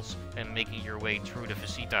repels and making your way through the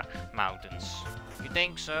Vesita mountains. You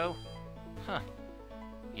think so? Huh.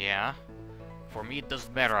 Yeah. For me it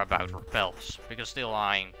doesn't matter about repels, because still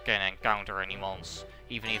I can encounter enemies,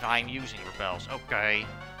 even if I'm using repels. Okay,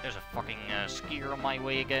 there's a fucking skier on my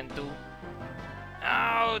way again too.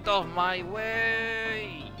 Out of my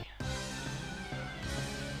way!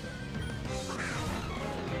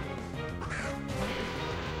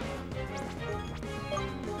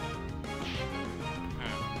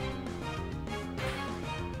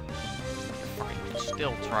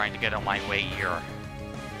 Still trying to get on my way here.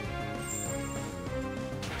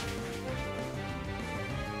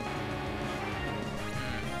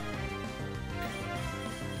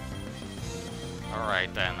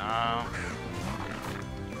 Alright then,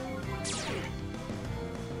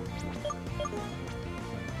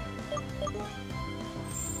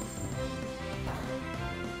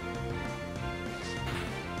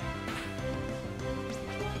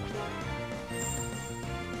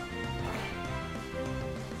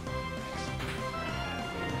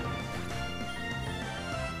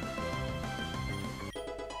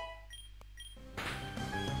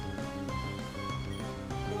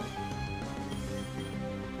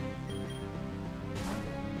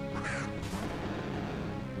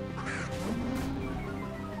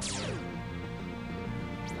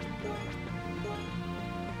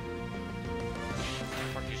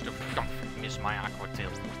 my Aqua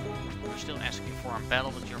Tail. You're still asking for a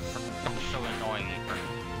battle, but you're so annoying here.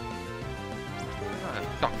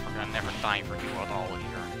 I never time for you at all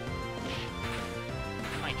here.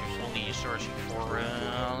 I'm just only searching for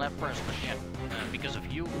Lapras, but yeah, because of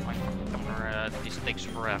you, this takes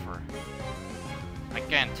forever. I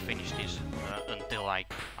can't finish this until I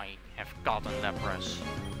have gotten Lapras.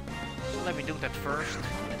 So let me do that first.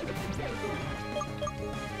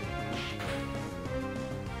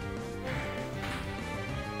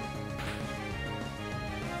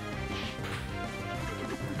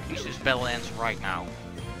 This battle ends right now.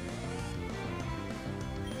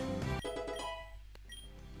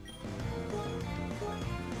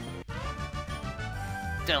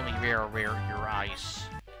 Tell me where your eyes,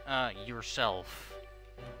 yourself.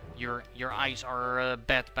 Your eyes are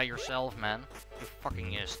bad by yourself, man. You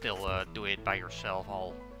fucking still do it by yourself.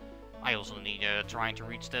 I also need trying to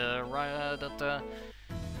reach the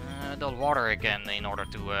water again in order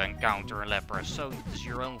to encounter Lapras. So it's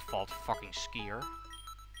your own fault, fucking skier.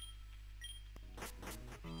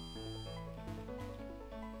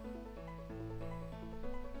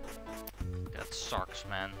 That sucks,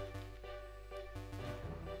 man.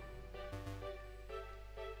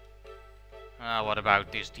 What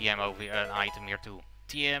about this TM item here too?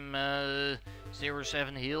 TM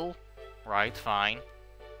 07 heal? Right, fine.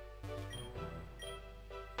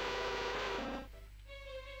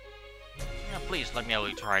 Yeah, please let me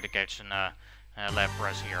only try to catch an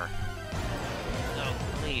Lapras here. No,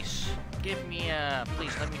 please. Give me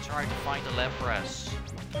please let me try to find a Lapras.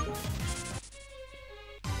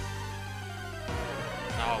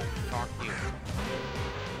 No, fuck you.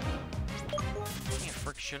 Yeah,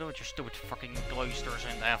 frick shit with your stupid fucking Cloisters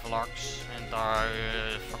and Avalocks and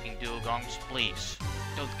fucking Duogongs, please.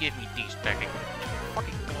 Don't give me these back again.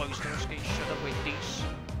 Fucking cloisters, can you shut up with these?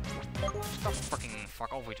 Stop fucking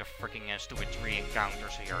fuck off with your freaking stupid 3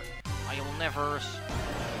 encounters here. I will never...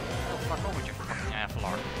 Oh, fuck off with your fucking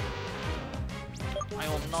Avalark. I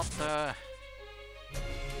will not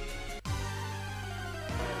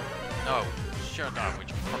No, shut up with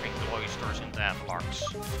your fucking cloisters and Avalarks.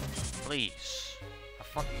 Please. I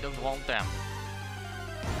fucking don't want them.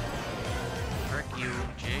 Frick you,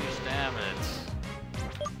 jeez damn it.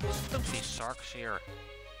 Stupid sucks here.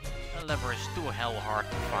 A lever is too hell hard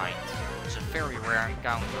to find. It's a very rare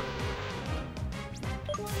encounter.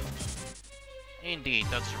 Indeed,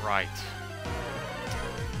 that's right.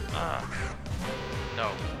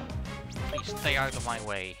 No. Please stay out of my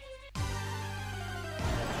way.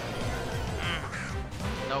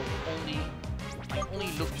 No, I'm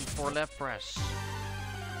only looking for Lapras.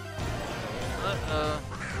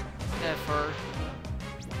 Never.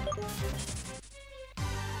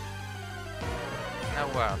 Now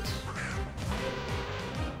what?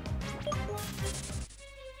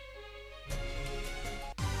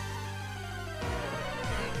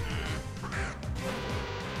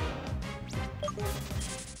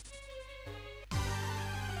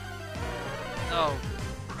 No.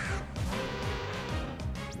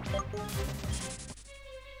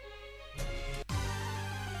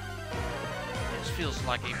 This feels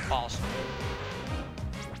like impossible.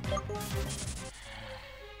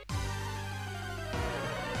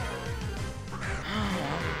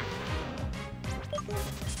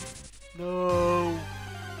 No.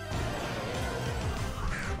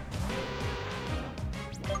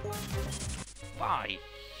 Why?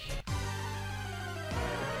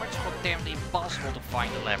 It's goddamn impossible to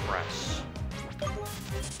find the Lapras.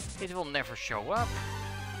 It will never show up.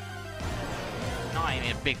 Now I'm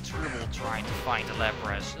in big trouble trying to find the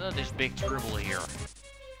Lapras. This big trouble here.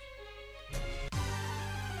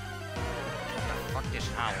 What the fuck this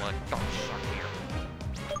owl cocksucker here?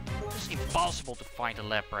 It's impossible to find the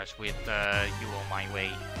Lapras with you on my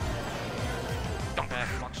way. Don't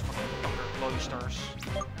have Max fucking Donker Cloisters.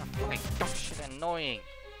 Fucking dog shit annoying.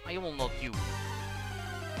 I will not you.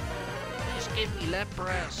 Please give me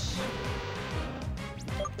Lapras.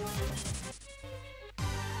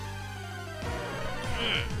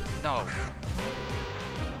 No.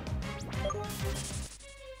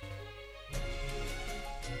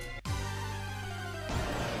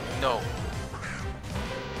 No.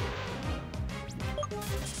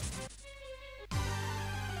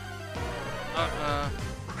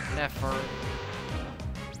 Never.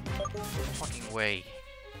 No fucking way.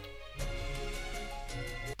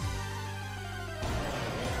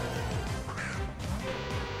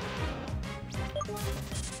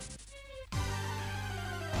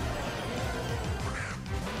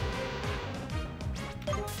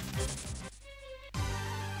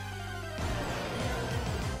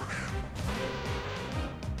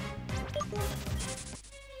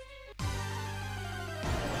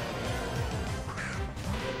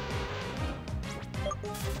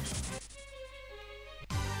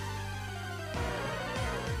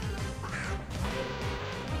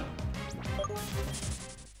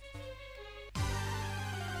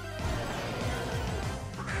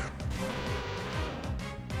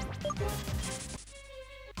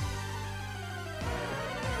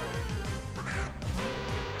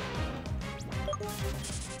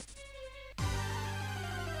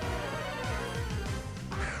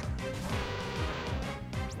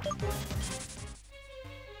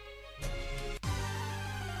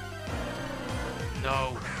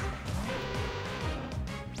 No.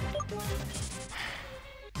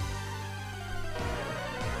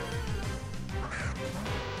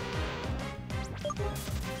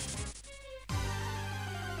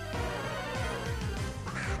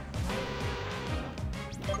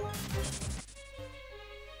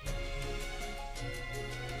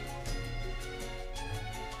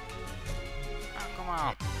 Oh, come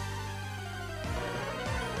on.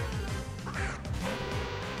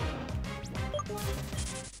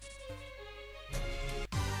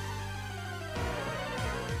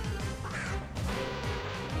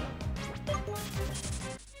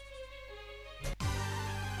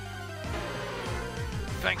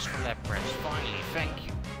 Thanks for that, Prince. Finally, thank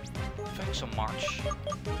you. Thanks so much.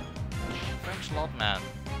 Thanks a lot, man.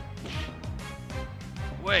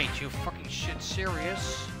 Wait, you fucking shit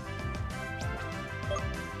serious?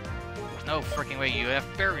 No freaking way, you have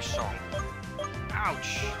Berry Song.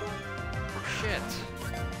 Ouch. Shit.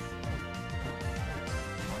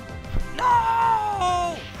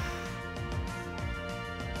 No!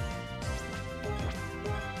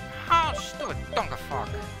 How stupid donker fuck.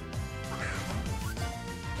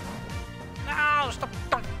 No!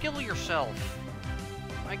 Don't kill yourself.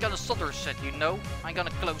 I'm gonna stutter set, you know. I'm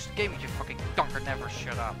gonna close the game if you fucking donker never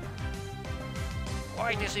shut up.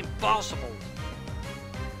 Why is this impossible?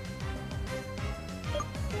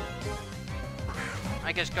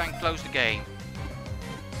 I guess go and close the game.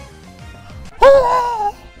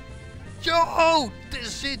 Oh! Yo!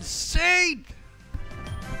 This is insane!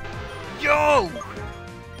 Yo!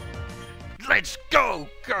 Let's go!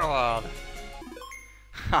 Come on!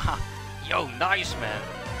 Haha! Yo, nice man!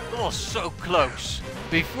 That was so close!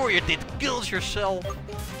 Before you did kill yourself!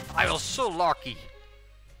 I was so lucky!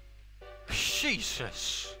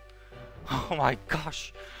 Jesus! Oh my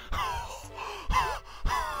gosh!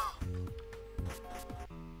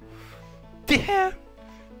 Damn!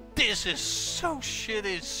 This is so shit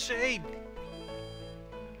insane!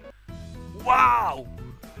 Wow!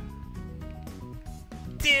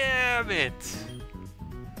 Damn it!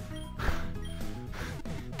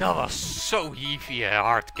 That was so heavy a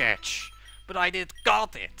hard catch, but I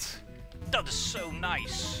got it. That is so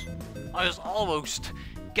nice. I was almost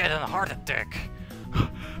getting a heart attack.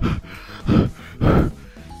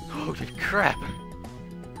 Holy crap!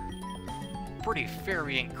 Pretty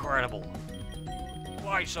very incredible.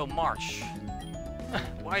 Why so much?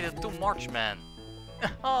 Why the too much, man?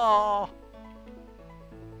 Oh!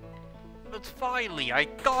 But finally, I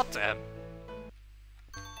got them!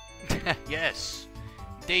 Yes,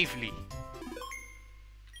 Davely.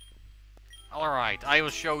 Alright, I will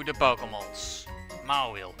show you the Pokémons.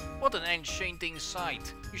 Mawile, what an enchanting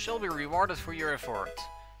sight. You shall be rewarded for your effort.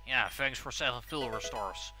 Yeah, thanks for 7 full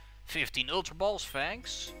restores. 15 Ultra Balls,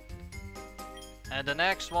 thanks. And the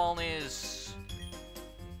next one is...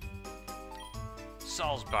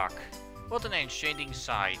 Salzbach. What an enchanting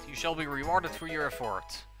sight. You shall be rewarded for your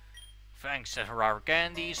effort. Thanks 7 rare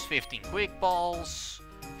candies, 15 quick balls.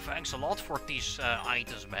 Thanks a lot for these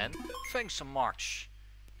items, man. Thanks so much.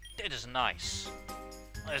 That is nice.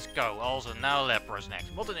 Let's go. Also now Lapras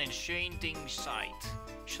next. What an enchanting sight.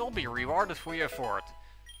 You shall be rewarded for your effort.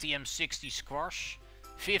 TM60 squash,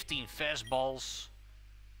 15 fast balls.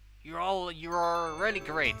 You are really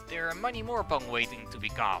great. There are many more Pokemon waiting to be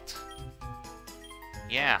caught.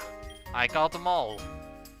 Yeah, I got them all.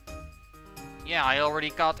 Yeah, I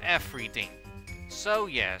already got everything. So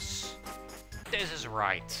yes, this is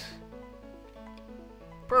right.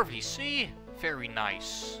 Perfectly, see? Very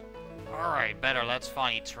nice. Alright, better let's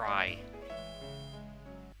finally try.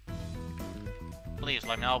 Please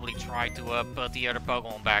let me humbly try to put the other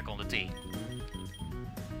Pokemon back on the team.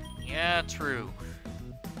 Yeah, true.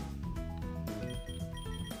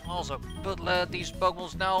 Also, put these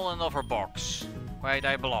Pokemons now in another box, where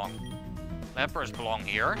they belong. Lapras belong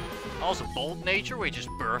here. Also Bold Nature, which is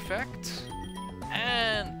perfect.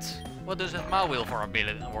 And what does it Mawile for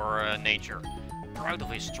ability or nature? Proud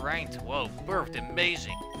of his strength. Whoa, perfect,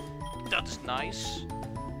 amazing. That is nice.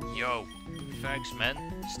 Yo, thanks man.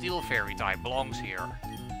 Steel Fairy type belongs here.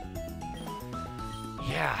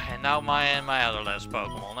 Yeah, and now my other last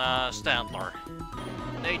Pokemon, Stantler.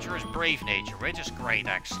 Nature is Brave Nature, which is great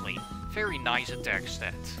actually. Very nice attack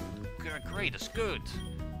stat. Great, that's good.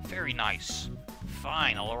 Very nice.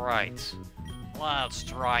 Fine, alright. Let's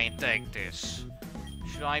try and take this.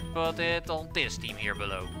 Should I put it on this team here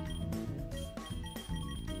below?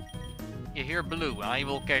 Yeah, here below. I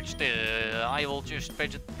will catch the... I will just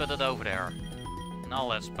put it over there. Now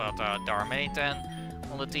let's put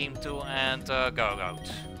Darmanitan on the team too and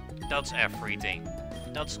Go-Goat. That's everything.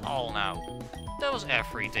 That's all now. That was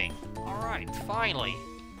everything. Alright, finally.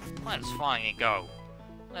 Let's finally go.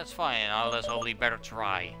 Let's find now. Let's hopefully better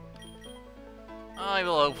try. I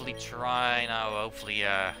will hopefully try now. Hopefully,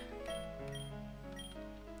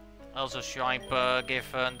 also should give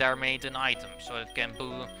Darmanitan an item so it can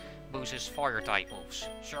boost his fire type moves.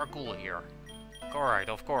 Sure, cool here. Alright,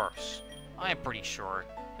 of course. I am pretty sure.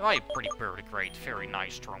 You are pretty great, very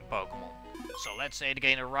nice, strong Pokemon. So let's say the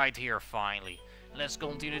game right here finally. Let's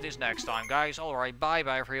continue this next time, guys. Alright, bye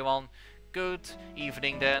bye everyone. Good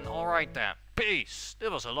evening then. Alright then. Peace.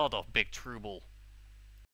 That was a lot of big trouble.